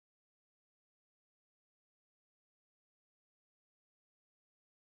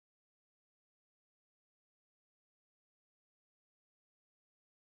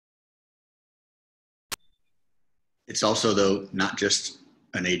It's also, though, not just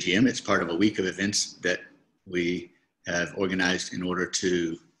an AGM, it's part of a week of events that we have organized in order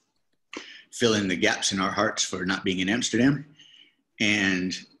to fill in the gaps in our hearts for not being in Amsterdam.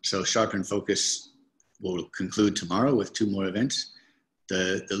 And so Sharp and Focus will conclude tomorrow with 2 more events.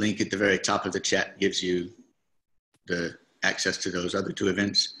 The link at the very top of the chat gives you the access to those other 2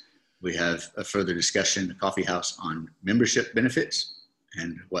 events. We have a further discussion, a coffee house on membership benefits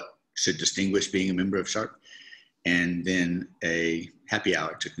and what should distinguish being a member of Sharp, and then a happy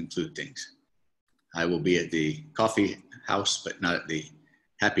hour to conclude things. I will be at the coffee house, but not at the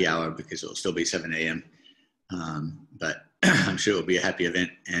happy hour because it'll still be 7 a.m. But I'm sure it'll be a happy event.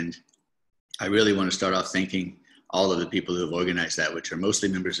 And I really want to start off thanking all of the people who have organized that, which are mostly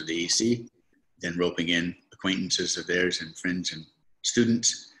members of the EC, then roping in acquaintances of theirs and friends and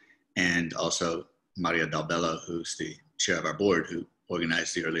students, and also Maria Dalbello, who's the chair of our board, who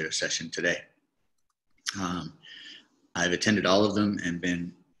organized the earlier session today. I've attended all of them and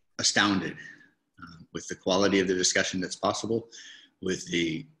been astounded with the quality of the discussion that's possible, with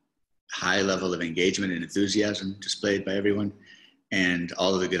the high level of engagement and enthusiasm displayed by everyone, and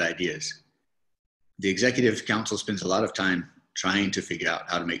all of the good ideas. The Executive Council spends a lot of time trying to figure out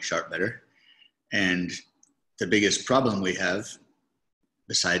how to make Sharp better. And the biggest problem we have,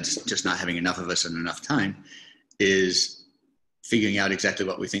 besides just not having enough of us and enough time, is figuring out exactly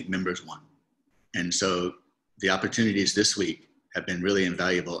what we think members want. And so the opportunities this week have been really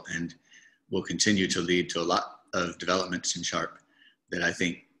invaluable and will continue to lead to a lot of developments in Sharp that I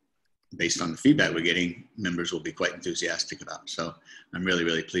think, based on the feedback we're getting, members will be quite enthusiastic about. So I'm really,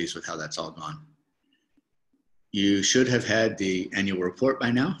 really pleased with how that's all gone. You should have had the annual report by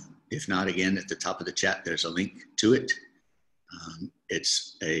now. If not, again, at the top of the chat, there's a link to it.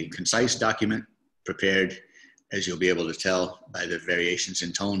 It's a concise document prepared, as you'll be able to tell by the variations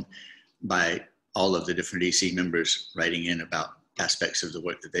in tone, by all of the different EC members writing in about aspects of the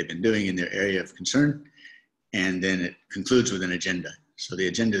work that they've been doing in their area of concern. And then it concludes with an agenda. So the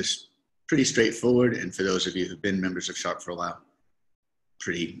agenda is pretty straightforward. And for those of you who've been members of Sharp for a while,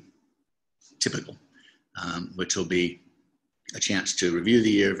 pretty typical, which will be a chance to review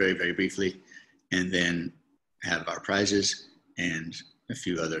the year very, very briefly, and then have our prizes and a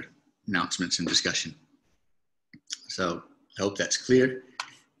few other announcements and discussion. So I hope that's clear.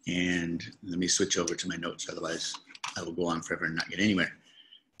 And let me switch over to my notes, otherwise I will go on forever and not get anywhere.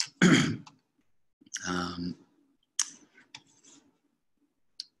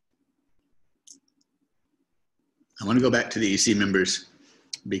 I want to go back to the EC members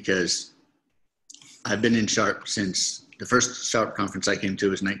because I've been in Sharp since the first Sharp conference I came to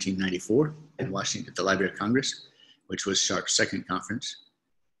was 1994 in Washington at the Library of Congress, which was Sharp's second conference.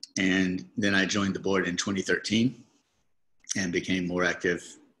 And then I joined the board in 2013 and became more active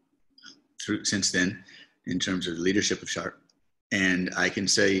since then in terms of the leadership of Sharp. And I can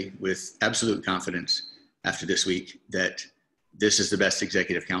say with absolute confidence after this week that this is the best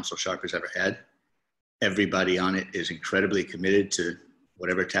executive council Sharp has ever had. Everybody on it is incredibly committed to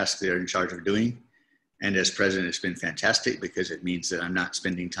whatever task they're in charge of doing. And as president, it's been fantastic because it means that I'm not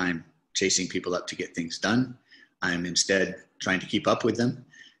spending time chasing people up to get things done. I'm instead trying to keep up with them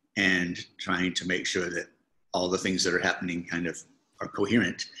and trying to make sure that all the things that are happening kind of are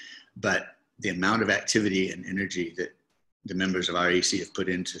coherent. But the amount of activity and energy that the members of our EC have put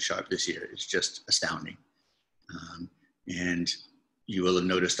into Sharp this year is just astounding. And you will have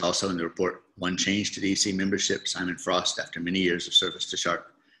noticed also in the report one change to the EC membership. Simon Frost, after many years of service to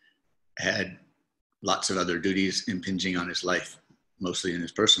Sharp, had lots of other duties impinging on his life, mostly in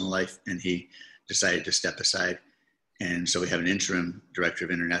his personal life, and he decided to step aside. And so we have an interim director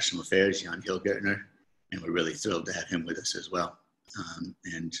of international affairs, Jan Hilgertner, and we're really thrilled to have him with us as well.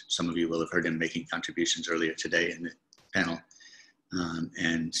 And some of you will have heard him making contributions earlier today in the panel.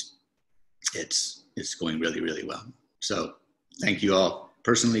 And it's going really, really well. So thank you all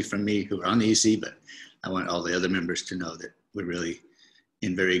personally from me who are on the EC, but I want all the other members to know that we're really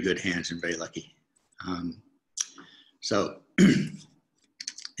in very good hands and very lucky.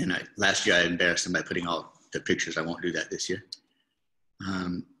 Last year I embarrassed them by putting all the pictures. I won't do that this year.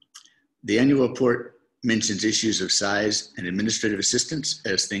 The annual report mentions issues of size and administrative assistance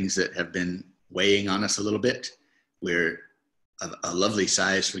as things that have been weighing on us a little bit. We're a lovely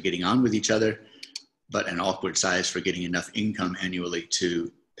size for getting on with each other, but an awkward size for getting enough income annually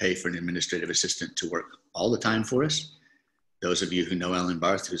to pay for an administrative assistant to work all the time for us. Those of you who know Ellen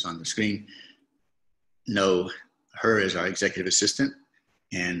Barth, who's on the screen, know her as our executive assistant,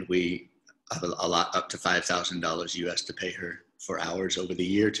 and we have a lot up to $5,000 US to pay her for hours over the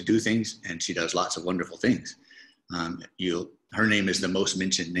year to do things, and she does lots of wonderful things. You'll her name is the most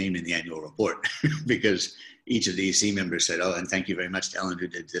mentioned name in the annual report because each of the EC members said, oh, and thank you very much to Ellen who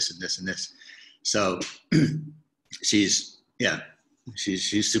did this and this and this. So she's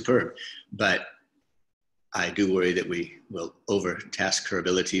superb, but I do worry that we will overtask her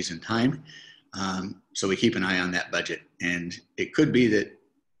abilities and time. So we keep an eye on that budget, and it could be that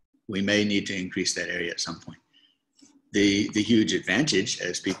we may need to increase that area at some point. The huge advantage,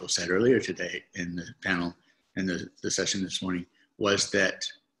 as people said earlier today in the panel and the session this morning, was that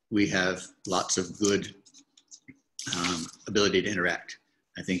we have lots of good ability to interact.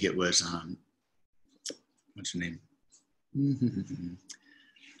 I think it was, what's her name?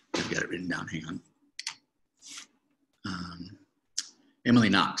 I've got it written down, hang on. Emily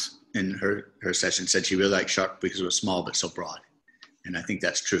Knox in her session said she really liked SHARP because it was small but so broad. And I think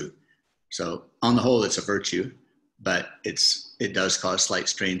that's true. So on the whole, it's a virtue, but it does cause slight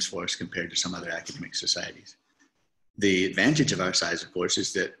strains for us compared to some other academic societies. The advantage of our size, of course,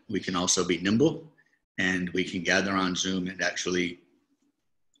 is that we can also be nimble and we can gather on Zoom and actually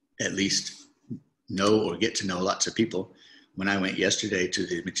at least know or get to know lots of people. When I went yesterday to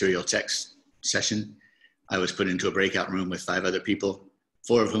the material text session, I was put into a breakout room with 5 other people,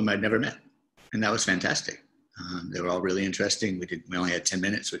 4 of whom I'd never met. And that was fantastic. They were all really interesting. We only had 10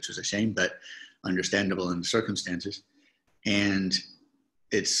 minutes, which was a shame, but understandable in the circumstances. And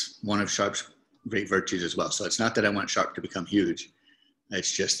it's one of SHARP's great virtues as well. So it's not that I want SHARP to become huge.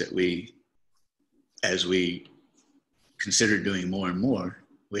 It's just that as we consider doing more and more,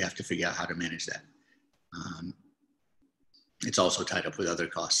 we have to figure out how to manage that. It's also tied up with other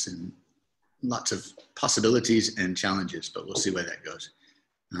costs and lots of possibilities and challenges, but we'll see where that goes.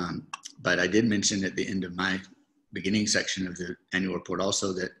 But I did mention at the end of my beginning section of the annual report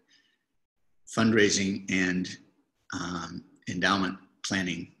also that fundraising and endowment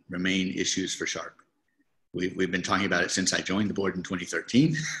planning remain issues for SHARP. We've been talking about it since I joined the board in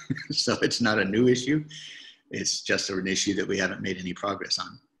 2013, so it's not a new issue. It's just an issue that we haven't made any progress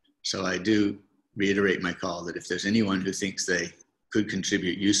on. So I do reiterate my call that if there's anyone who thinks they could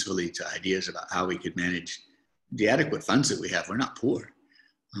contribute usefully to ideas about how we could manage the adequate funds that we have, we're not poor,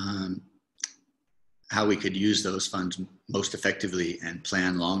 how we could use those funds most effectively and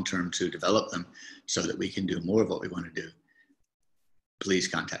plan long-term to develop them so that we can do more of what we want to do, please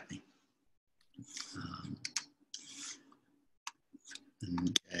contact me.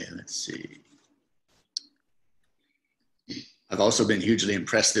 Okay, let's see. I've also been hugely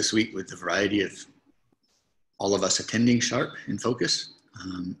impressed this week with the variety of all of us attending SHARP in Focus.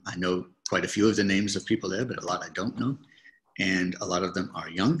 I know quite a few of the names of people there, but a lot I don't know. And a lot of them are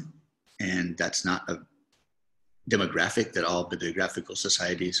young, and that's not a demographic that all bibliographical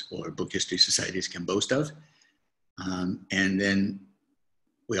societies or book history societies can boast of. And then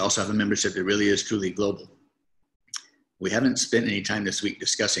we also have a membership that really is truly global. We haven't spent any time this week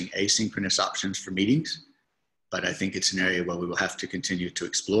discussing asynchronous options for meetings, but I think it's an area where we will have to continue to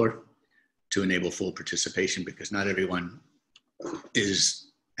explore to enable full participation, because not everyone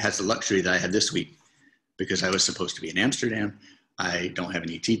has the luxury that I had this week, because I was supposed to be in Amsterdam. I don't have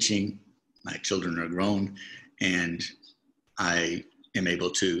any teaching. My children are grown, and I am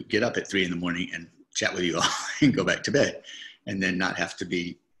able to get up at 3 in the morning and chat with you all and go back to bed, and then not have to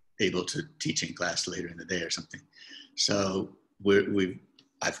be able to teach in class later in the day or something. So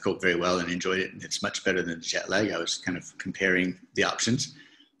I've coped very well and enjoyed it, and it's much better than the jet lag. I was kind of comparing the options.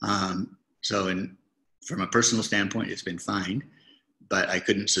 From a personal standpoint, it's been fine, but I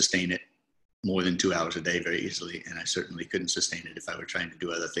couldn't sustain it more than 2 hours a day very easily, and I certainly couldn't sustain it if I were trying to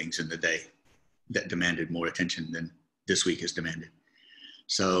do other things in the day that demanded more attention than this week has demanded.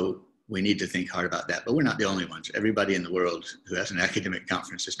 So we need to think hard about that, but we're not the only ones. Everybody in the world who has an academic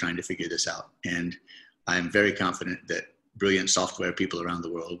conference is trying to figure this out, and I'm very confident that brilliant software people around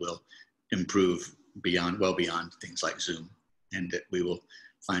the world will improve well beyond things like Zoom, and that we will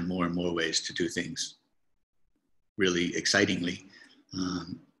find more and more ways to do things really excitingly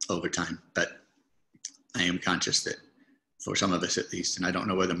over time. But I am conscious that for some of us at least, and I don't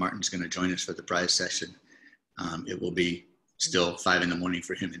know whether Martin's going to join us for the prize session, it will be still 5 in the morning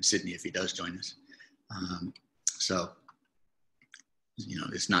for him in Sydney if he does join us. So,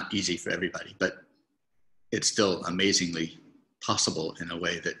 it's not easy for everybody, but it's still amazingly possible in a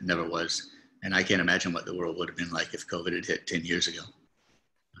way that never was. And I can't imagine what the world would have been like if COVID had hit 10 years ago.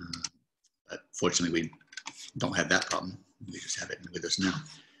 But fortunately, we don't have that problem. We just have it with us now.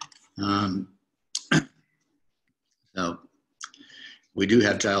 So we do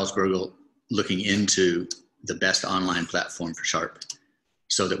have Giles Burgel looking into the best online platform for SHARP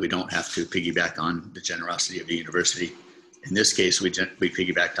so that we don't have to piggyback on the generosity of the university. In this case, we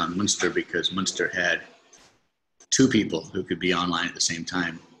piggybacked on Munster because Munster had two people who could be online at the same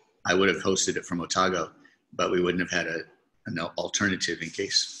time, I would have hosted it from Otago, but we wouldn't have had an alternative in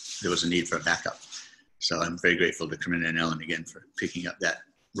case there was a need for a backup. So I'm very grateful to Corinna and Ellen again for picking up that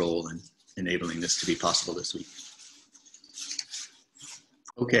role and enabling this to be possible this week.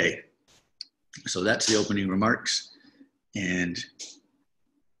 Okay, so that's the opening remarks, and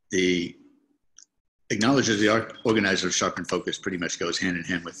the acknowledge that the organizer of Sharpen Focus pretty much goes hand in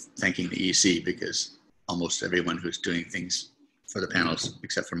hand with thanking the EC, because almost everyone who's doing things for the panels,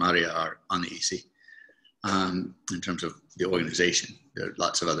 except for Maria, are on the EC. In terms of the organization, there are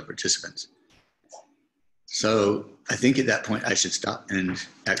lots of other participants. So I think at that point I should stop and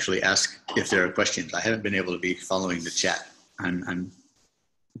actually ask if there are questions. I haven't been able to be following the chat. I'm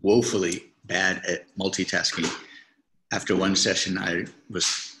woefully bad at multitasking. After one session, I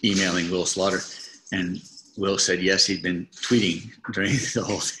was emailing Will Slaughter, and Will said, yes, he'd been tweeting during the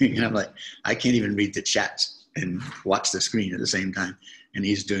whole thing. And I'm like, I can't even read the chats and watch the screen at the same time. And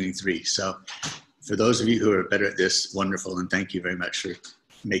he's doing three. So for those of you who are better at this, wonderful. And thank you very much for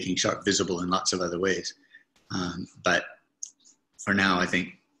making SHARP visible in lots of other ways. But for now, I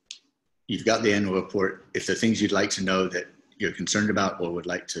think you've got the annual report. If there are things you'd like to know that you're concerned about or would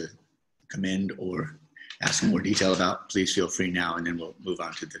like to commend or ask more detail about, please feel free now, and then we'll move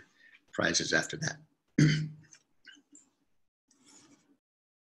on to the prizes after that.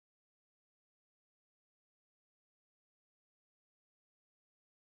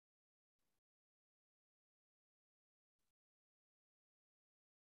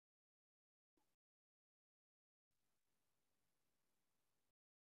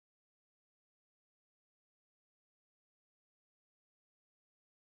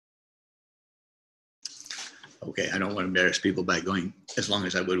 Okay, I don't want to embarrass people by going as long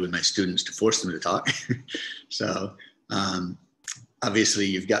as I would with my students to force them to talk. So obviously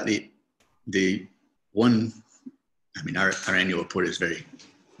you've got the one, I mean, our annual report is very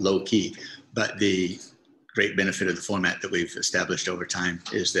low key, but the great benefit of the format that we've established over time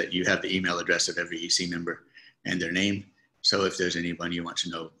is that you have the email address of every EC member and their name. So if there's anyone you want to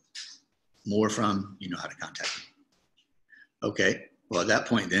know more from, you know how to contact them. Okay, well, at that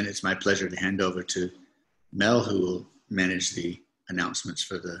point then, it's my pleasure to hand over to Mel, who will manage the announcements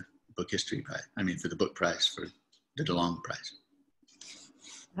for the book history prize, for the book prize, for the DeLong prize.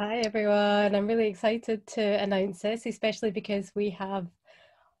 Hi everyone, I'm really excited to announce this, especially because we have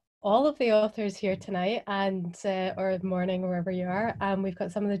all of the authors here tonight, and or morning, wherever you are, and we've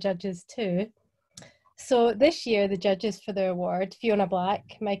got some of the judges too. So this year, the judges for the award, Fiona Black,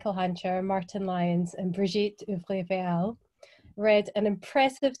 Michael Hancher, Martin Lyons, and Brigitte Ouvrier-Veal, read an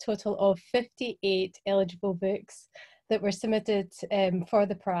impressive total of 58 eligible books that were submitted for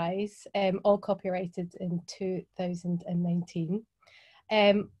the prize, all copyrighted in 2019.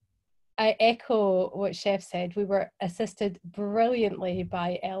 I echo what Chef said. We were assisted brilliantly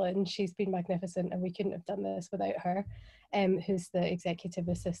by Ellen. She's been magnificent, and we couldn't have done this without her, who's the executive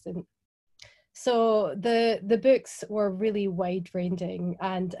assistant. So the books were really wide-ranging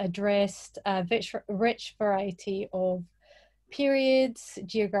and addressed a rich variety of periods,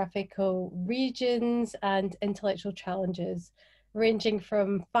 geographical regions, and intellectual challenges, ranging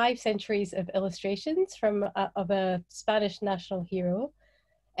from 5 centuries of illustrations of a Spanish national hero,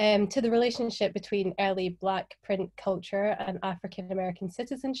 to the relationship between early Black print culture and African-American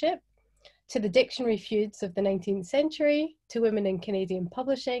citizenship, to the dictionary feuds of the 19th century, to women in Canadian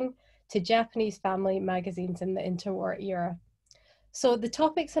publishing, to Japanese family magazines in the interwar era. So the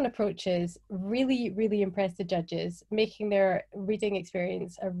topics and approaches really, really impressed the judges, making their reading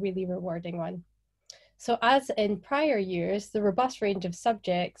experience a really rewarding one. So as in prior years, the robust range of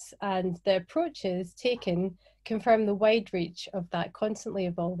subjects and the approaches taken confirm the wide reach of that constantly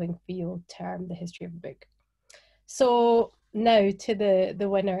evolving field termed the history of a book. So now to the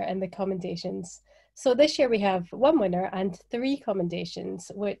winner and the commendations. So this year we have 1 winner and 3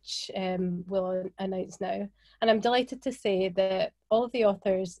 commendations, which we'll announce now. And I'm delighted to say that all of the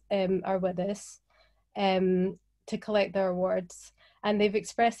authors are with us to collect their awards, and they've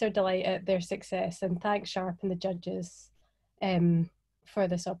expressed their delight at their success and thank SHARP and the judges for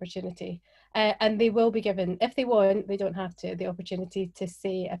this opportunity. And they will be given, if they want, they don't have to, the opportunity to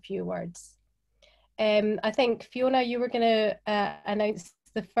say a few words. I think, Fiona, you were going to announce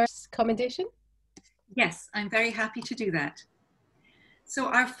the first commendation? Yes, I'm very happy to do that. So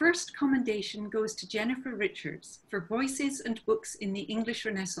our first commendation goes to Jennifer Richards for Voices and Books in the English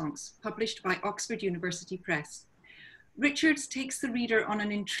Renaissance, published by Oxford University Press. Richards takes the reader on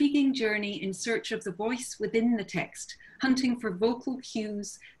an intriguing journey in search of the voice within the text, hunting for vocal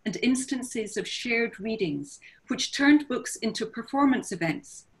cues and instances of shared readings, which turned books into performance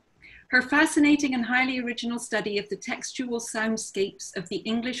events. Her fascinating and highly original study of the textual soundscapes of the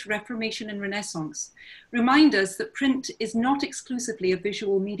English Reformation and Renaissance remind us that print is not exclusively a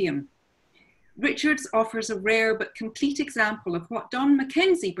visual medium. Richards offers a rare but complete example of what Don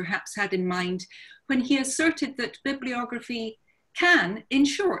Mackenzie perhaps had in mind when he asserted that bibliography can, in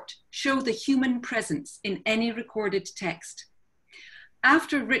short, show the human presence in any recorded text.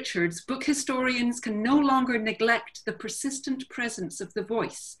 After Richards, book historians can no longer neglect the persistent presence of the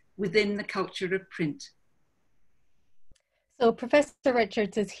voice within the culture of print. So Professor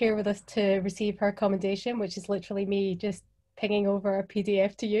Richards is here with us to receive her commendation, which is literally me just pinging over a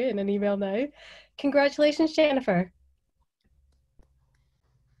PDF to you in an email now. Congratulations, Jennifer,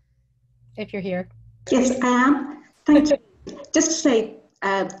 if you're here. Yes, I am. Thank you. Just to say,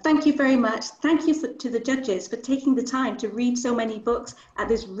 thank you very much. Thank you to the judges for taking the time to read so many books at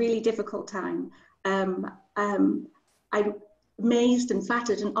this really difficult time. I'm amazed and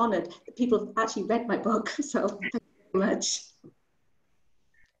flattered and honoured that people have actually read my book, so thank you very much.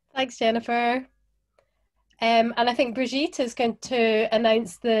 Thanks, Jennifer. And I think Brigitte is going to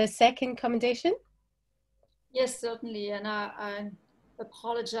announce the second commendation. Yes, certainly, and I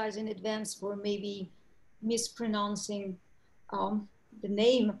apologize in advance for maybe mispronouncing the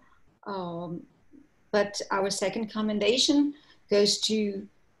name, but our second commendation goes to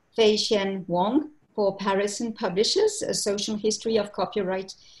Fei-Hsien Wang for Parison Publishers, A Social History of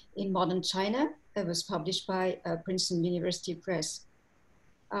Copyright in Modern China. It was published by Princeton University Press.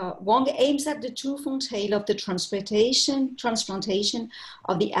 Wang aims at the twofold tale of the transplantation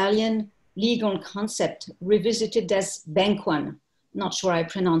of the alien legal concept, revisited as Bangquan, not sure I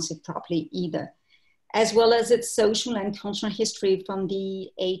pronounce it properly either, as well as its social and cultural history from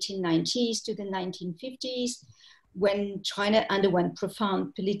the 1890s to the 1950s, when China underwent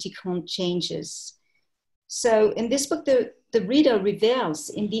profound political changes. So in this book, the reader revels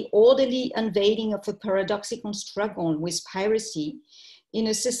in the orderly unveiling of a paradoxical struggle with piracy in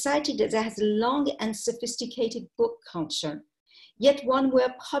a society that has a long and sophisticated book culture, yet one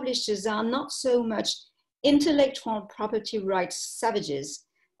where publishers are not so much intellectual property rights savages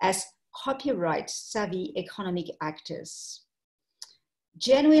as copyright savvy economic actors.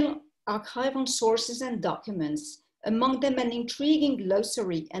 Genuine archival sources and documents, among them an intriguing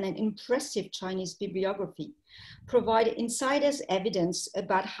glossary and an impressive Chinese bibliography, provide insiders' evidence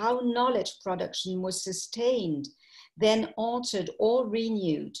about how knowledge production was sustained, then altered or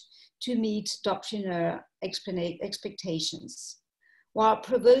renewed to meet doctrinaire expectations, while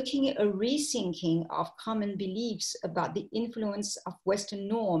provoking a rethinking of common beliefs about the influence of Western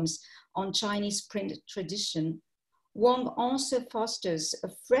norms on Chinese print tradition. Wang also fosters a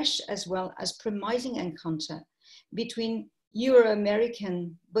fresh as well as promising encounter between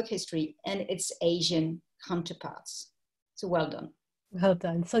Euro-American book history and its Asian counterparts. So well done. Well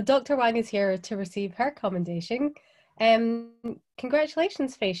done. So Dr. Wang is here to receive her commendation.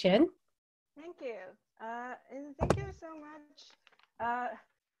 Congratulations, Fei-Hsien. Thank you. And thank you so much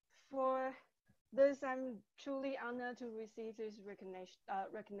for this. I'm truly honored to receive this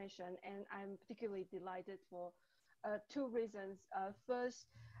recognition, and I'm particularly delighted for two reasons. First,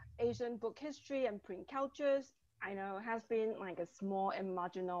 Asian book history and print cultures, I know, has been like a small and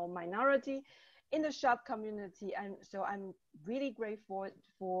marginal minority in the SHARP community, and so I'm really grateful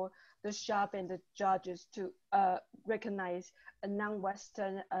for the SHARP and the judges to recognize a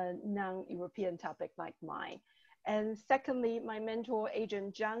non-Western, non-European topic like mine. And secondly, my mentor,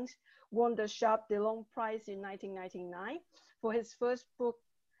 Adrian Zhang, won the SHARP DeLong Prize in 1999 for his first book.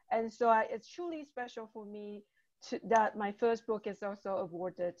 And so it's truly special for me that my first book is also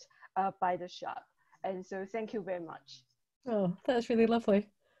awarded by the SHARP. And so thank you very much. Oh, that's really lovely.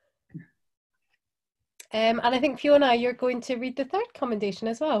 And I think, Fiona, you're going to read the third commendation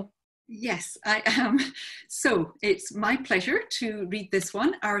as well. Yes, I am. So it's my pleasure to read this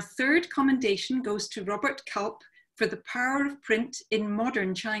one. Our third commendation goes to Robert Culp for The Power of Print in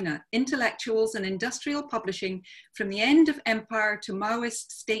Modern China, Intellectuals and Industrial Publishing from the End of Empire to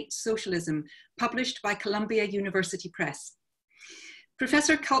Maoist State Socialism, published by Columbia University Press.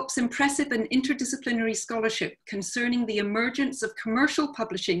 Professor Culp's impressive and interdisciplinary scholarship concerning the emergence of commercial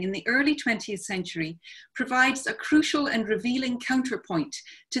publishing in the early 20th century provides a crucial and revealing counterpoint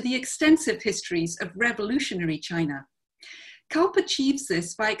to the extensive histories of revolutionary China. Culp achieves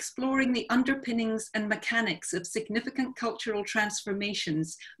this by exploring the underpinnings and mechanics of significant cultural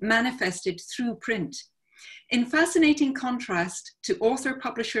transformations manifested through print. In fascinating contrast to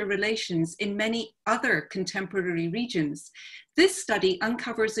author-publisher relations in many other contemporary regions, this study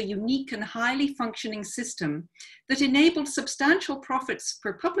uncovers a unique and highly functioning system that enabled substantial profits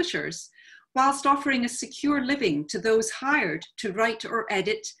for publishers, whilst offering a secure living to those hired to write or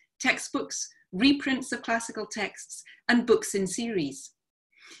edit, textbooks, reprints of classical texts, and books in series.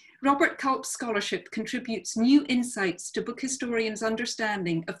 Robert Culp's scholarship contributes new insights to book historians'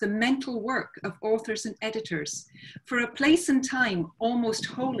 understanding of the mental work of authors and editors for a place and time almost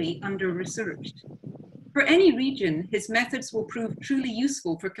wholly under-researched. For any region, his methods will prove truly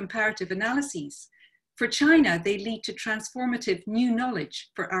useful for comparative analyses. For China, they lead to transformative new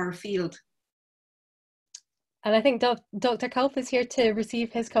knowledge for our field. And I think Dr. Culp is here to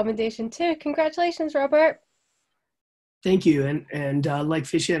receive his commendation too. Congratulations, Robert. Thank you. And like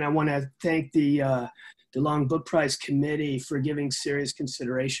Feishan, I want to thank the Long Book Prize Committee for giving serious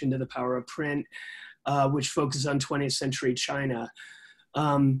consideration to the power of print, which focuses on 20th century China.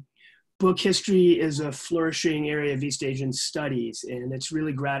 Book history is a flourishing area of East Asian studies, and it's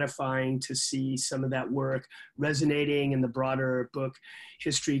really gratifying to see some of that work resonating in the broader book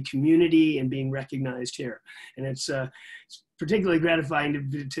history community and being recognized here. And it's particularly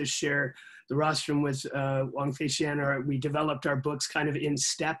gratifying to share the rostrum with Wang Feishan. We developed our books kind of in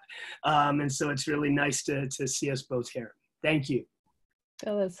step, and so it's really nice to see us both here. Thank you.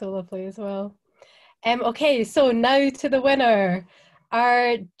 Oh, that's so lovely as well. Okay, so now to the winner.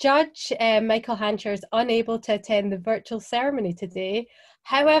 Our judge, Michael Hancher, is unable to attend the virtual ceremony today.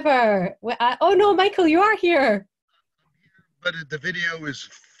 However, oh no, Michael, you are here. But the video is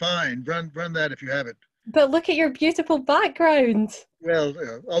fine. Run that if you have it. But look at your beautiful background. Well,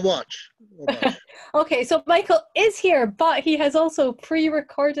 I'll watch. Okay, so Michael is here, but he has also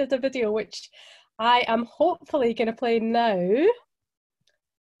pre-recorded a video, which I am hopefully going to play now.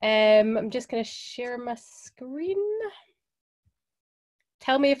 I'm just going to share my screen.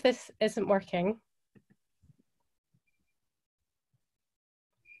 Tell me if this isn't working.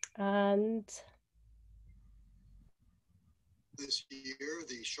 And this year,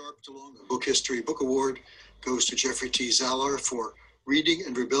 the Sharp DeLong Book History Book Award goes to Jeffrey T. Zahler for Reading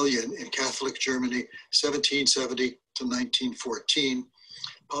and Rebellion in Catholic Germany, 1770 to 1914,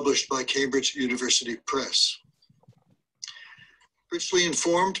 published by Cambridge University Press. Richly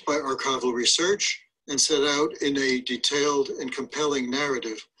informed by archival research and set out in a detailed and compelling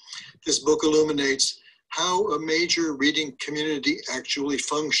narrative, this book illuminates how a major reading community actually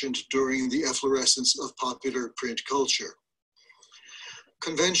functioned during the efflorescence of popular print culture.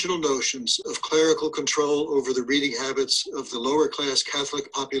 Conventional notions of clerical control over the reading habits of the lower class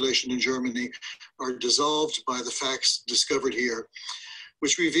Catholic population in Germany are dissolved by the facts discovered here,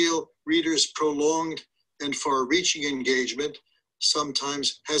 which reveal readers' prolonged and far-reaching engagement,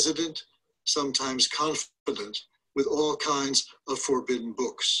 sometimes hesitant, sometimes confident, with all kinds of forbidden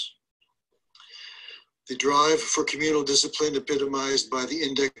books. The drive for communal discipline epitomized by the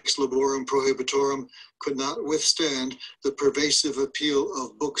Index Laborum Prohibitorum could not withstand the pervasive appeal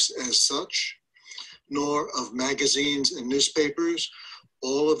of books as such, nor of magazines and newspapers,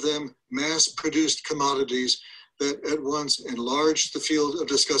 all of them mass-produced commodities that at once enlarged the field of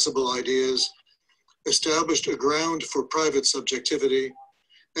discussable ideas, established a ground for private subjectivity,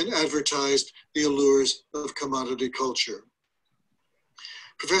 and advertised the allures of commodity culture.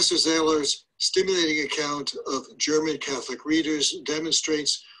 Professor Zahler's stimulating account of German Catholic readers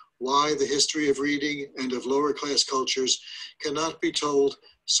demonstrates why the history of reading and of lower class cultures cannot be told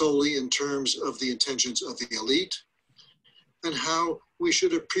solely in terms of the intentions of the elite, and how we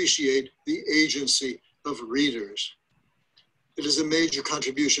should appreciate the agency of readers. It is a major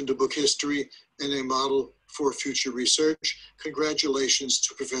contribution to book history and a model for future research. Congratulations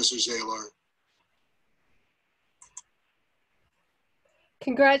to Professor Zahler.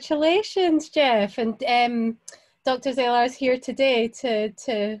 Congratulations, Jeff. And Dr. Zahler is here today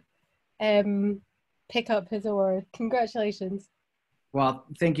to pick up his award. Congratulations. Well,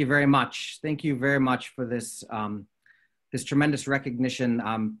 thank you very much. Thank you very much for this, this tremendous recognition.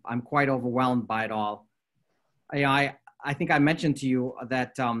 I'm quite overwhelmed by it all. I think I mentioned to you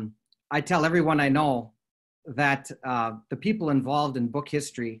that I tell everyone I know that the people involved in book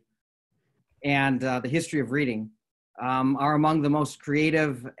history and the history of reading are among the most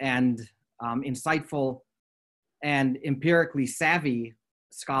creative and insightful and empirically savvy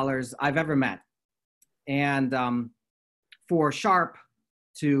scholars I've ever met. And for Sharp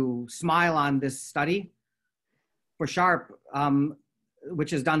to smile on this study, for Sharp,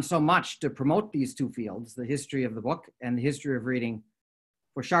 which has done so much to promote these two fields, the history of the book and the history of reading,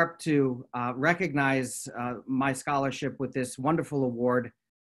 for Sharp to recognize my scholarship with this wonderful award,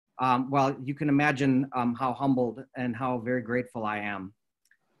 well, you can imagine how humbled and how very grateful I am.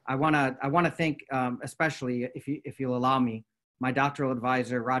 I want to thank, especially, if you'll allow me, my doctoral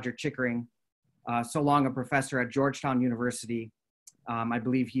advisor, Roger Chickering, so long a professor at Georgetown University. I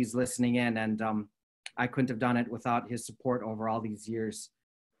believe he's listening in, and I couldn't have done it without his support over all these years.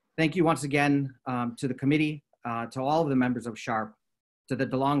 Thank you once again to the committee, to all of the members of SHARP, to the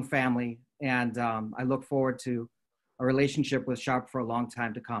DeLong family, and I look forward to a relationship with SHARP for a long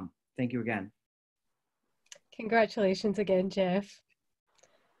time to come. Thank you again. Congratulations again, Jeff.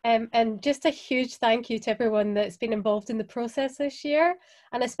 And just a huge thank you to everyone that's been involved in the process this year,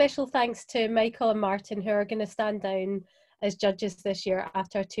 and a special thanks to Michael and Martin, who are going to stand down as judges this year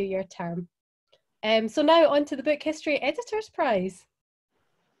after a 2-year term. So now on to the Book History Editors Prize.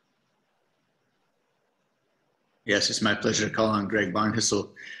 Yes, it's my pleasure to call on Greg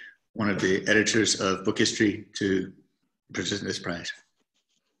Barnhissel, one of the editors of Book History, to present this prize.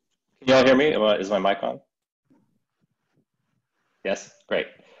 Can you all hear me? Is my mic on? Yes, great.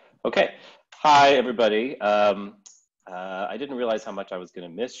 Okay. Hi, everybody. I didn't realize how much I was going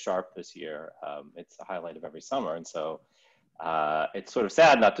to miss SHARP this year. It's a highlight of every summer, and so it's sort of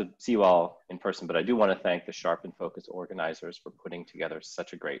sad not to see you all in person, but I do want to thank the SHARP in Focus organizers for putting together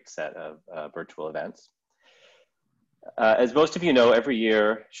such a great set of virtual events. As most of you know, every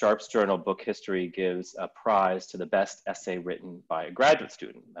year, SHARP's journal Book History gives a prize to the best essay written by a graduate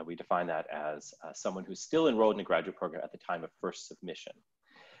student. We define that as someone who's still enrolled in a graduate program at the time of first submission.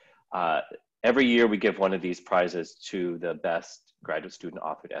 Every year we give one of these prizes to the best graduate student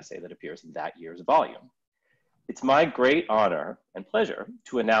authored essay that appears in that year's volume. It's my great honor and pleasure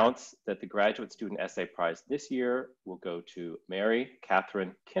to announce that the graduate student essay prize this year will go to Mary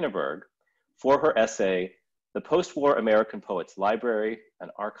Catherine Kinneberg for her essay, The Post-War American Poets Library, an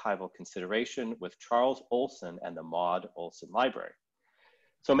Archival Consideration with Charles Olson and the Maud Olson Library.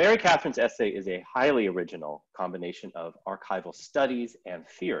 So Mary Catherine's essay is a highly original combination of archival studies and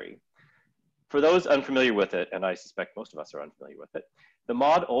theory. For those unfamiliar with it, and I suspect most of us are unfamiliar with it, the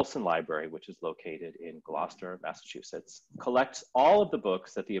Maud Olson Library, which is located in Gloucester, Massachusetts, collects all of the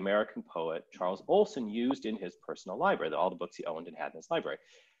books that the American poet Charles Olson used in his personal library, all the books he owned and had in his library.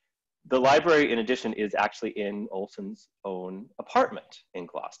 The library, in addition, is actually in Olson's own apartment in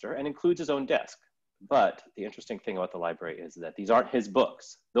Gloucester and includes his own desk. But the interesting thing about the library is that these aren't his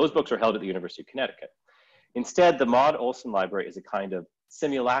books. Those books are held at the University of Connecticut. Instead, the Maud Olson Library is a kind of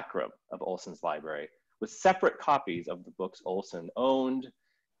simulacrum of Olson's library with separate copies of the books Olson owned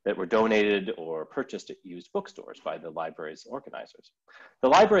that were donated or purchased at used bookstores by the library's organizers. The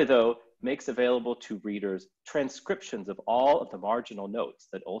library, though, makes available to readers transcriptions of all of the marginal notes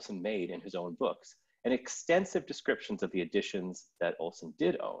that Olson made in his own books and extensive descriptions of the editions that Olson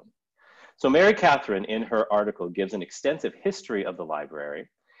did own. So Mary Catherine, in her article, gives an extensive history of the library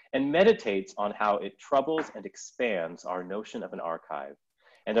and meditates on how it troubles and expands our notion of an archive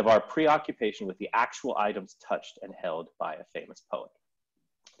and of our preoccupation with the actual items touched and held by a famous poet.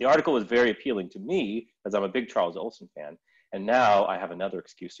 The article was very appealing to me as I'm a big Charles Olson fan, and now I have another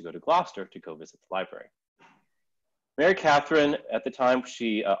excuse to go to Gloucester to go visit the library. Mary Catherine, at the time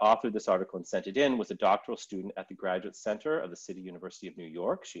she authored this article and sent it in, was a doctoral student at the Graduate Center of the City University of New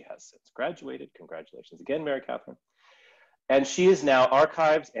York. She has since graduated. Congratulations again, Mary Catherine. And she is now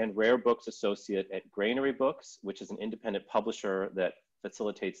Archives and Rare Books Associate at Granary Books, which is an independent publisher that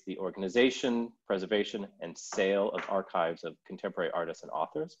facilitates the organization, preservation, and sale of archives of contemporary artists and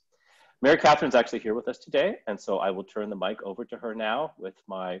authors. Mary Catherine's actually here with us today, and so I will turn the mic over to her now with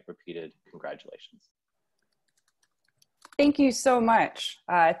my repeated congratulations. Thank you so much.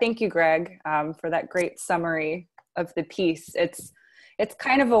 Thank you, Greg, for that great summary of the piece. It's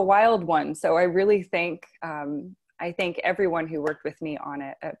kind of a wild one, so I really thank everyone who worked with me on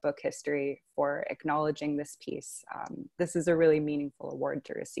it at Book History for acknowledging this piece. This is a really meaningful award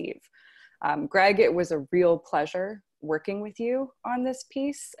to receive. Greg, it was a real pleasure working with you on this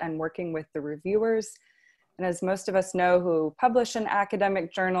piece and working with the reviewers. And as most of us know who publish in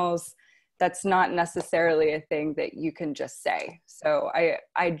academic journals, that's not necessarily a thing that you can just say. So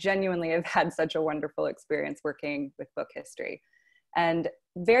I genuinely have had such a wonderful experience working with Book History. And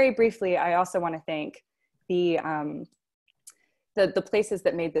very briefly, I also want to thank the places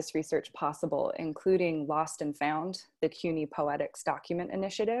that made this research possible, including Lost and Found, the CUNY Poetics Document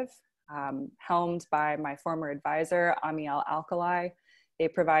Initiative, helmed by my former advisor, Amiel Alkali. They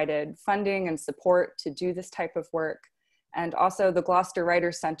provided funding and support to do this type of work, and also the Gloucester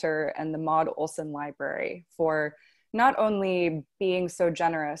Writers Center and the Maud Olson Library for not only being so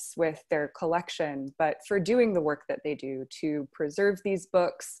generous with their collection, but for doing the work that they do to preserve these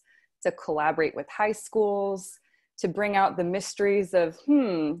books, to collaborate with high schools, to bring out the mysteries of,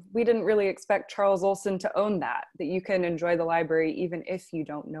 we didn't really expect Charles Olson to own that you can enjoy the library even if you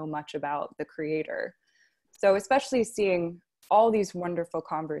don't know much about the creator. So especially seeing all these wonderful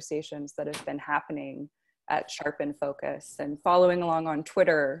conversations that have been happening at Sharp in Focus and following along on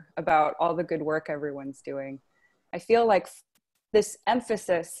Twitter about all the good work everyone's doing. I feel like this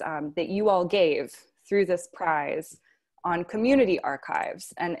emphasis that you all gave through this prize on community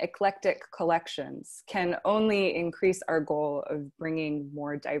archives and eclectic collections can only increase our goal of bringing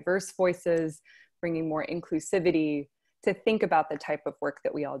more diverse voices, bringing more inclusivity to think about the type of work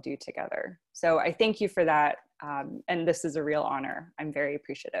that we all do together. So I thank you for that. And this is a real honor. I'm very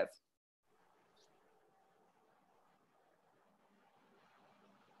appreciative.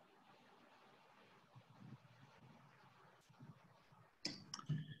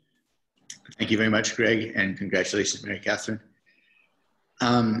 Thank you very much, Greg, and congratulations, Mary Catherine.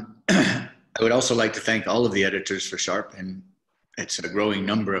 I would also like to thank all of the editors for Sharp, and it's a growing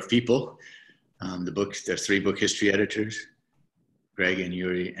number of people. There's 3 book history editors, Greg and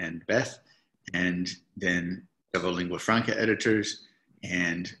Yuri and Beth, and then several lingua franca editors,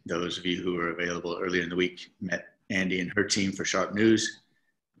 and those of you who were available earlier in the week met Andy and her team for Sharp News.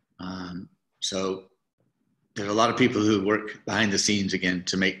 So there's a lot of people who work behind the scenes again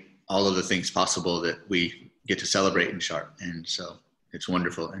to make all of the things possible that we get to celebrate in Sharp. And so it's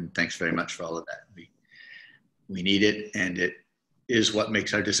wonderful. And thanks very much for all of that. We need it, and it is what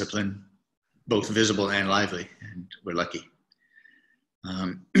makes our discipline both visible and lively, and we're lucky.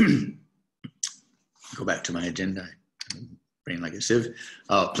 Go back to my agenda, brain like a sieve.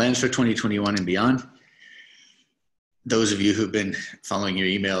 Plans for 2021 and beyond. Those of you who've been following your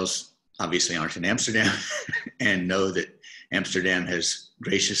emails obviously aren't in Amsterdam and know that Amsterdam has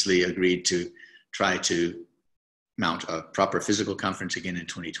graciously agreed to try to mount a proper physical conference again in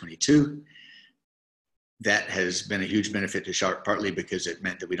 2022. That has been a huge benefit to Sharp, partly because it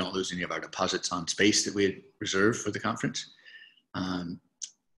meant that we don't lose any of our deposits on space that we had reserved for the conference.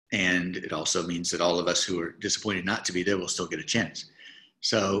 And it also means that all of us who are disappointed not to be there will still get a chance.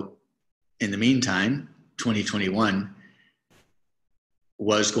 So in the meantime, 2021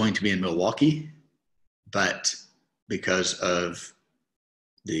 was going to be in Milwaukee, but because of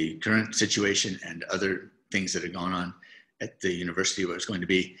the current situation and other things that had gone on at the university where it's going to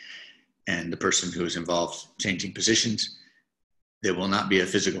be, and the person who is involved changing positions, there will not be a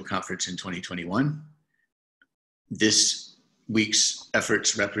physical conference in 2021. This week's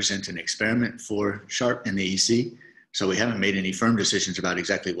efforts represent an experiment for Sharp and the EC. So we haven't made any firm decisions about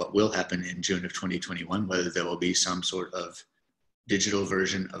exactly what will happen in June of 2021, whether there will be some sort of digital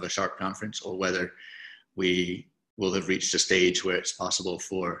version of a Sharp conference, or whether we will have reached a stage where it's possible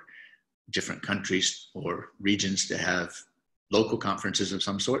for different countries or regions to have local conferences of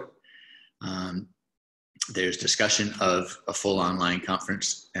some sort. There's discussion of a full online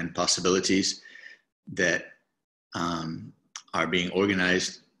conference and possibilities that are being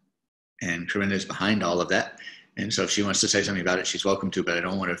organized, and Corinna is behind all of that. And so if she wants to say something about it, she's welcome to, but I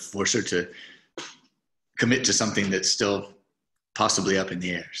don't want to force her to commit to something that's still possibly up in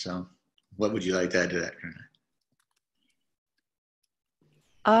the air. So what would you like to add to that, Corinna?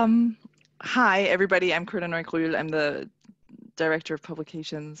 Hi, everybody. I'm Corinna Neukrühl. I'm the Director of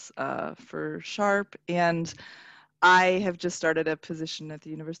Publications for Sharp, and I have just started a position at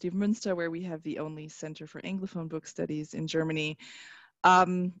the University of Münster, where we have the only Center for Anglophone Book Studies in Germany.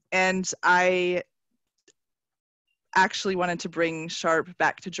 And I actually wanted to bring Sharp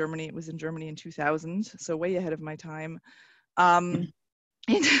back to Germany. It was in Germany in 2000, so way ahead of my time. And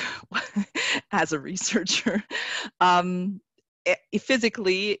as a researcher,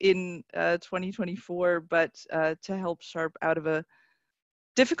 physically in 2024, but to help Sharp out of a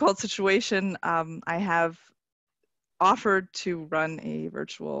difficult situation, I have offered to run a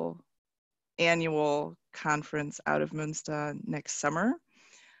virtual annual conference out of Münster next summer.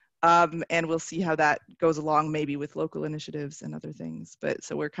 And we'll see how that goes along, maybe with local initiatives and other things. But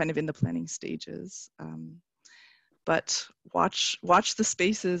so we're kind of in the planning stages. But watch the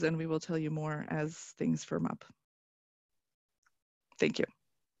spaces, and we will tell you more as things firm up. Thank you.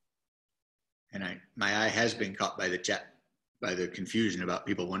 And my eye has been caught by the chat, by the confusion about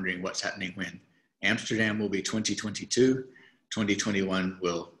people wondering what's happening when. Amsterdam will be 2022, 2021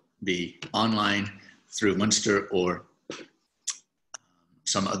 will be online through Münster or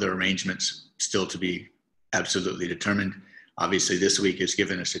some other arrangements still to be absolutely determined. Obviously, this week has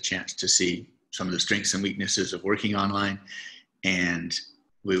given us a chance to see some of the strengths and weaknesses of working online, and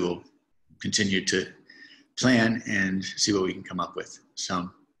we will continue to plan and see what we can come up with. So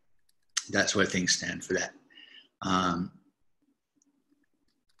that's where things stand for that.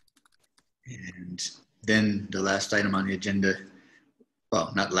 And then the last item on the agenda,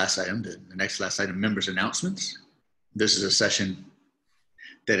 well, not the last item, the next last item, members' announcements. This is a session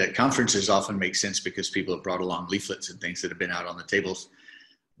that at conferences often makes sense because people have brought along leaflets and things that have been out on the tables.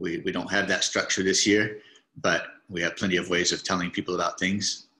 We don't have that structure this year, but we have plenty of ways of telling people about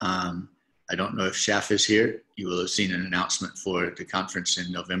things. I don't know if Shaf is here. You will have seen an announcement for the conference in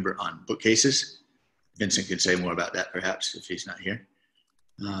November on bookcases. Vincent can say more about that perhaps if he's not here.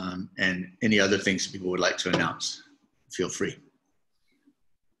 And any other things people would like to announce, feel free.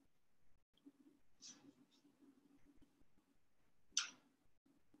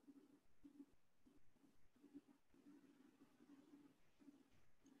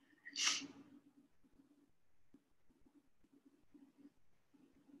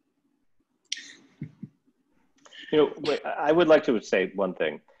 You know, I would like to say one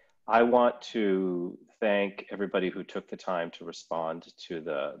thing. I want to thank everybody who took the time to respond to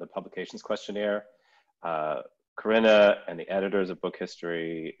the publications questionnaire. Corinna and the editors of Book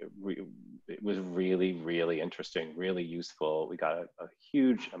History, it was really, really interesting, really useful. We got a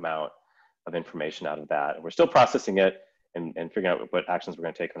huge amount of information out of that. And we're still processing it and figuring out what actions we're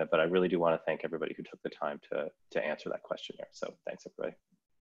going to take on it. But I really do want to thank everybody who took the time to answer that questionnaire. So thanks, everybody.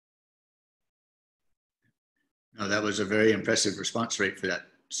 No, that was a very impressive response rate for that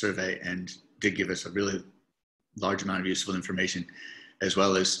survey and did give us a really large amount of useful information, as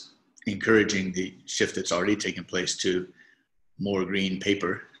well as encouraging the shift that's already taken place to more green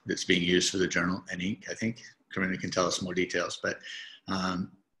paper that's being used for the journal and ink. I think Corinna can tell us more details, but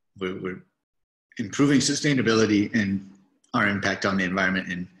we're improving sustainability and our impact on the environment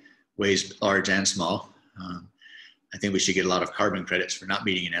in ways large and small. I think we should get a lot of carbon credits for not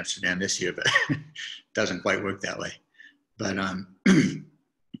meeting in Amsterdam this year, but it doesn't quite work that way. But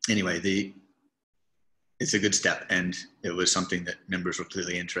anyway, it's a good step, and it was something that members were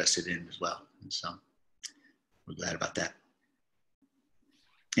clearly interested in as well. And so we're glad about that.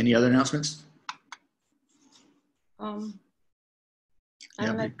 Any other announcements?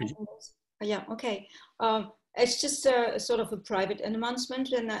 Yeah, okay. It's just a sort of a private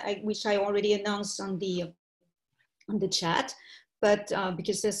announcement, and which I already announced on the chat, but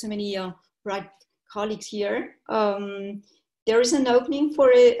because there's so many bright colleagues here, there is an opening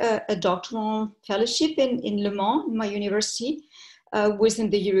for a doctoral fellowship in Le Mans, in my university, within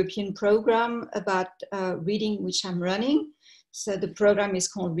the European program about reading, which I'm running. So the program is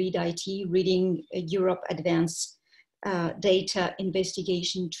called READ-IT, Reading Europe Advanced Data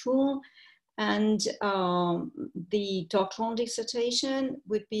Investigation Tool. And the doctoral dissertation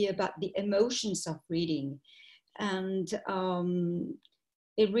would be about the emotions of reading. And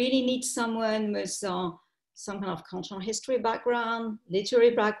it really needs someone with some kind of cultural history background,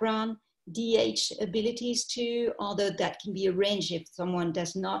 literary background, DH abilities too, although that can be arranged if someone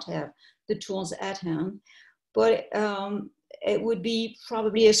does not have the tools at hand. But it would be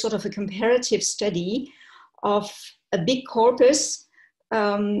probably a sort of a comparative study of a big corpus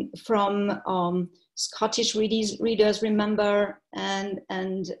from Scottish readers remember and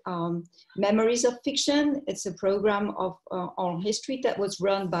Memories of Fiction. It's a program of oral history that was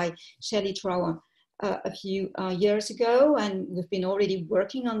run by Shelley Trower a few years ago, and we've been already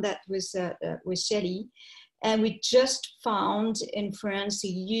working on that with Shelley. And we just found in France a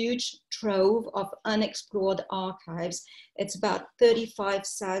huge trove of unexplored archives. It's about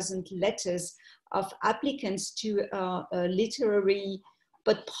 35,000 letters of applicants to a literary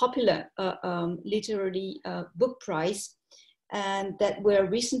but popular literary book prize, and that were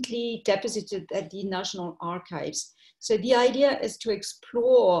recently deposited at the National Archives. So the idea is to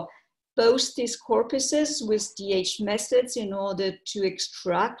explore both these corpuses with DH methods in order to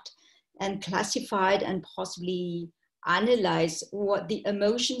extract and classify and possibly analyze what the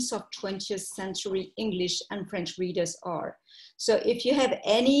emotions of 20th century English and French readers are. So if you have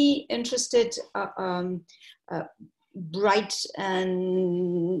any interested bright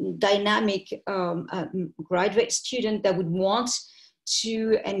and dynamic graduate student that would want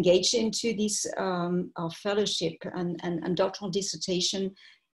to engage into this fellowship and doctoral dissertation,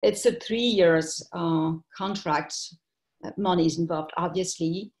 it's a 3 years contract. Money is involved,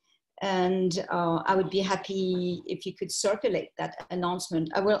 obviously. And I would be happy if you could circulate that announcement.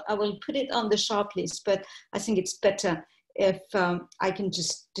 I will put it on the sharp list, but I think it's better if I can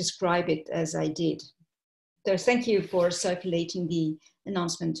just describe it as I did. So thank you for circulating the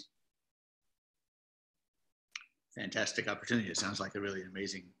announcement. Fantastic opportunity. It sounds like a really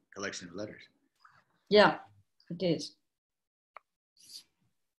amazing collection of letters. Yeah, it is.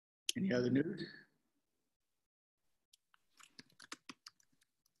 Any other news?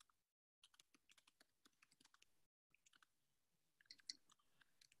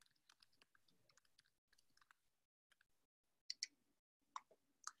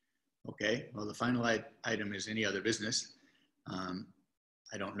 Okay, well, the final item is any other business.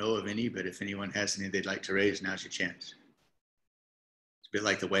 I don't know of any, but if anyone has any they'd like to raise, now's your chance. It's a bit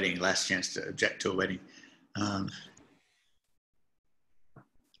like the wedding, last chance to object to a wedding.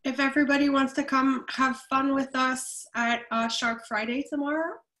 if everybody wants to come have fun with us at Sharp Friday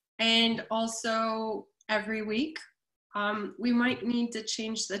tomorrow, and also every week. We might need to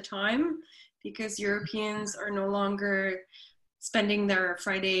change the time because Europeans are no longer spending their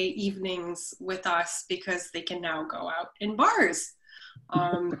Friday evenings with us because they can now go out in bars.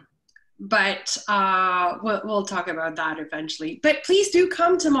 But we'll talk about that eventually. But please do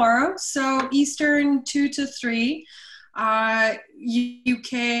come tomorrow. So Eastern 2 to 3,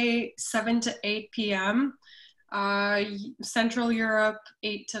 UK 7 to 8 p.m., Central Europe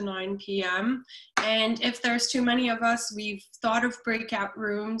 8 to 9 p.m. And if there's too many of us, we've thought of breakout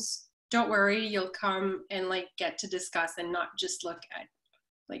rooms. Don't worry, you'll come and like get to discuss and not just look at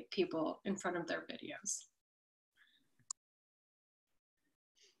like people in front of their videos.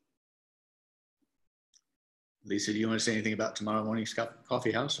 Lisa, do you want to say anything about tomorrow morning's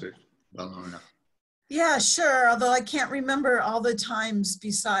coffee house, or well known enough? Yeah, sure. Although I can't remember all the times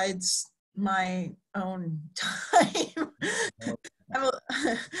besides my own time.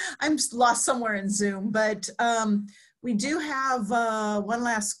 I'm lost somewhere in Zoom, but we do have one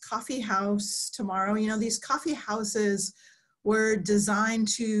last coffee house tomorrow. You know, these coffee houses were designed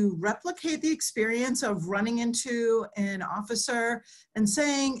to replicate the experience of running into an officer and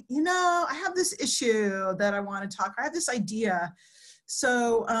saying, you know, I have this issue that I want to talk, I have this idea.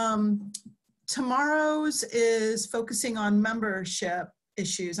 So tomorrow's is focusing on membership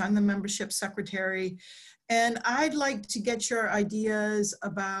issues. I'm the membership secretary, and I'd like to get your ideas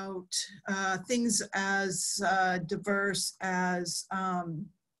about things as diverse as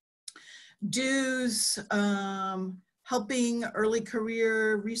dues, helping early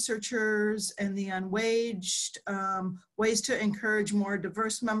career researchers and the unwaged, ways to encourage more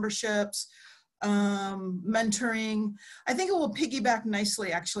diverse memberships, mentoring. I think it will piggyback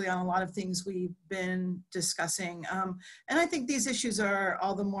nicely actually on a lot of things we've been discussing. And I think these issues are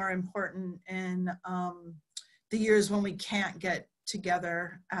all the more important in the years when we can't get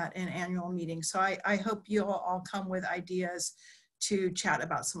together at an annual meeting. So I hope you'll all come with ideas to chat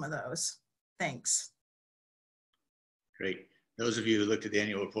about some of those. Thanks. Great. Those of you who looked at the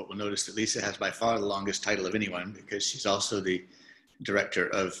annual report will notice that Lisa has by far the longest title of anyone, because she's also the director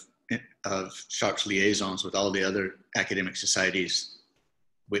of Sharp's liaisons with all the other academic societies,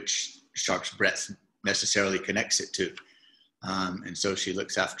 which Sharp's breadth necessarily connects it to. And so she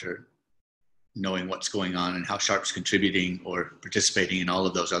looks after knowing what's going on and how Sharp's contributing or participating in all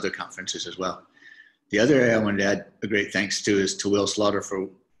of those other conferences as well. The other area I wanted to add a great thanks to is to Will Slaughter for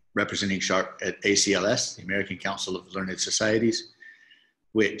representing Sharp at ACLS, the American Council of Learned Societies,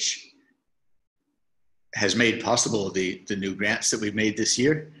 which has made possible the new grants that we've made this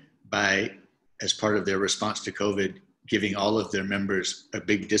year by, as part of their response to COVID, giving all of their members a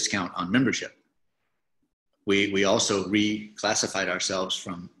big discount on membership. We also reclassified ourselves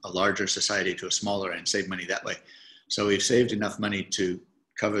from a larger society to a smaller and saved money that way. So we've saved enough money to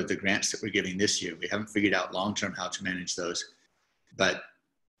cover the grants that we're giving this year. We haven't figured out long-term how to manage those, but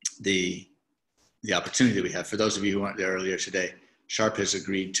the opportunity that we have, for those of you who weren't there earlier today, Sharp has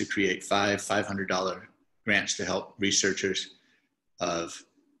agreed to create five $500 grants to help researchers of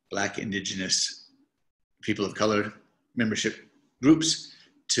Black, Indigenous, people of color membership groups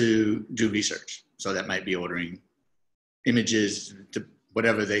to do research. So that might be ordering images, to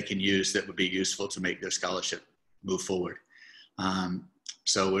whatever they can use that would be useful to make their scholarship move forward.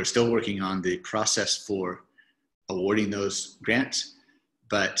 So we're still working on the process for awarding those grants,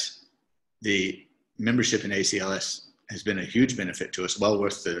 but the membership in ACLS has been a huge benefit to us, well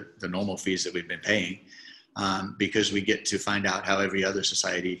worth the normal fees that we've been paying, because we get to find out how every other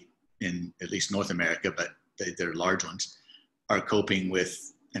society in at least North America, but they're large ones, are coping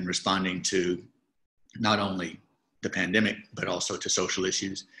with and responding to not only the pandemic, but also to social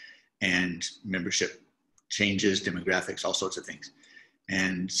issues and membership changes, demographics, all sorts of things.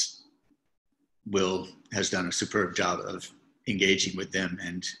 And Will has done a superb job of engaging with them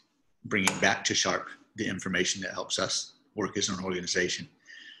and bringing back to Sharp the information that helps us work as an organization.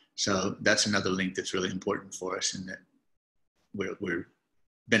 So that's another link that's really important for us and that we're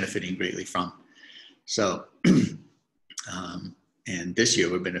benefiting greatly from. So, and this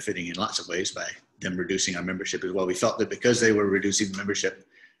year we're benefiting in lots of ways by them reducing our membership as well. We felt that because they were reducing the membership,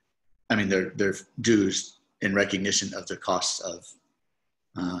 I mean, their dues in recognition of the costs of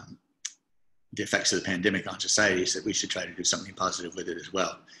the effects of the pandemic on societies, that we should try to do something positive with it as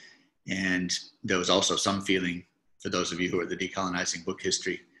well. And there was also some feeling, for those of you who are the Decolonizing Book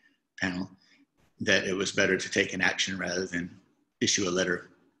History panel, that it was better to take an action rather than issue a letter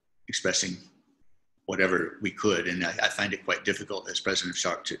expressing whatever we could. And I find it quite difficult as president of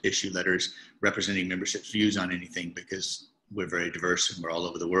Sharp to issue letters representing membership's views on anything, because we're very diverse and we're all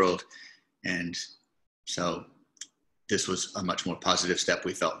over the world. And so this was a much more positive step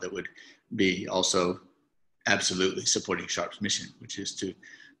we felt that would be also absolutely supporting Sharp's mission, which is to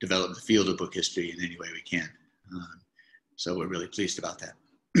develop the field of book history in any way we can. So we're really pleased about that.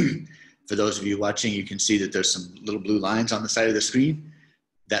 For those of you watching, you can see that there's some little blue lines on the side of the screen.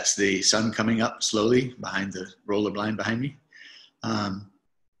 That's the sun coming up slowly behind the roller blind behind me.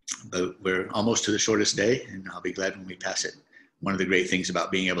 But we're almost to the shortest day, and I'll be glad when we pass it. One of the great things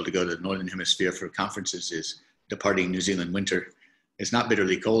about being able to go to the Northern Hemisphere for conferences is departing New Zealand winter. It's not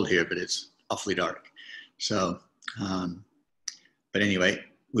bitterly cold here, but it's awfully dark. So, but anyway,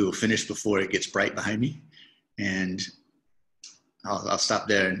 we will finish before it gets bright behind me. And I'll stop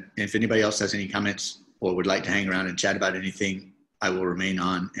there. And if anybody else has any comments or would like to hang around and chat about anything, I will remain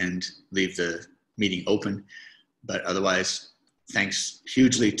on and leave the meeting open. But otherwise, thanks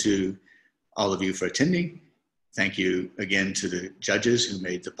hugely to all of you for attending. Thank you again to the judges who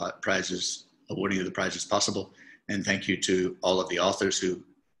made the prizes, awarding of the prizes possible. And thank you to all of the authors who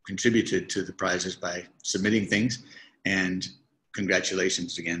contributed to the prizes by submitting things. And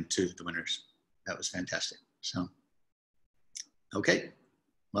congratulations again to the winners. That was fantastic. So, okay,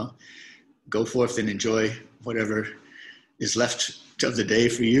 well, go forth and enjoy whatever is left of the day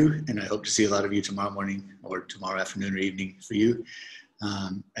for you. And I hope to see a lot of you tomorrow morning or tomorrow afternoon or evening for you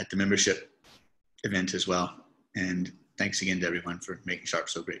at the membership event as well. And thanks again to everyone for making Sharp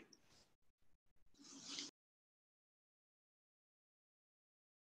so great.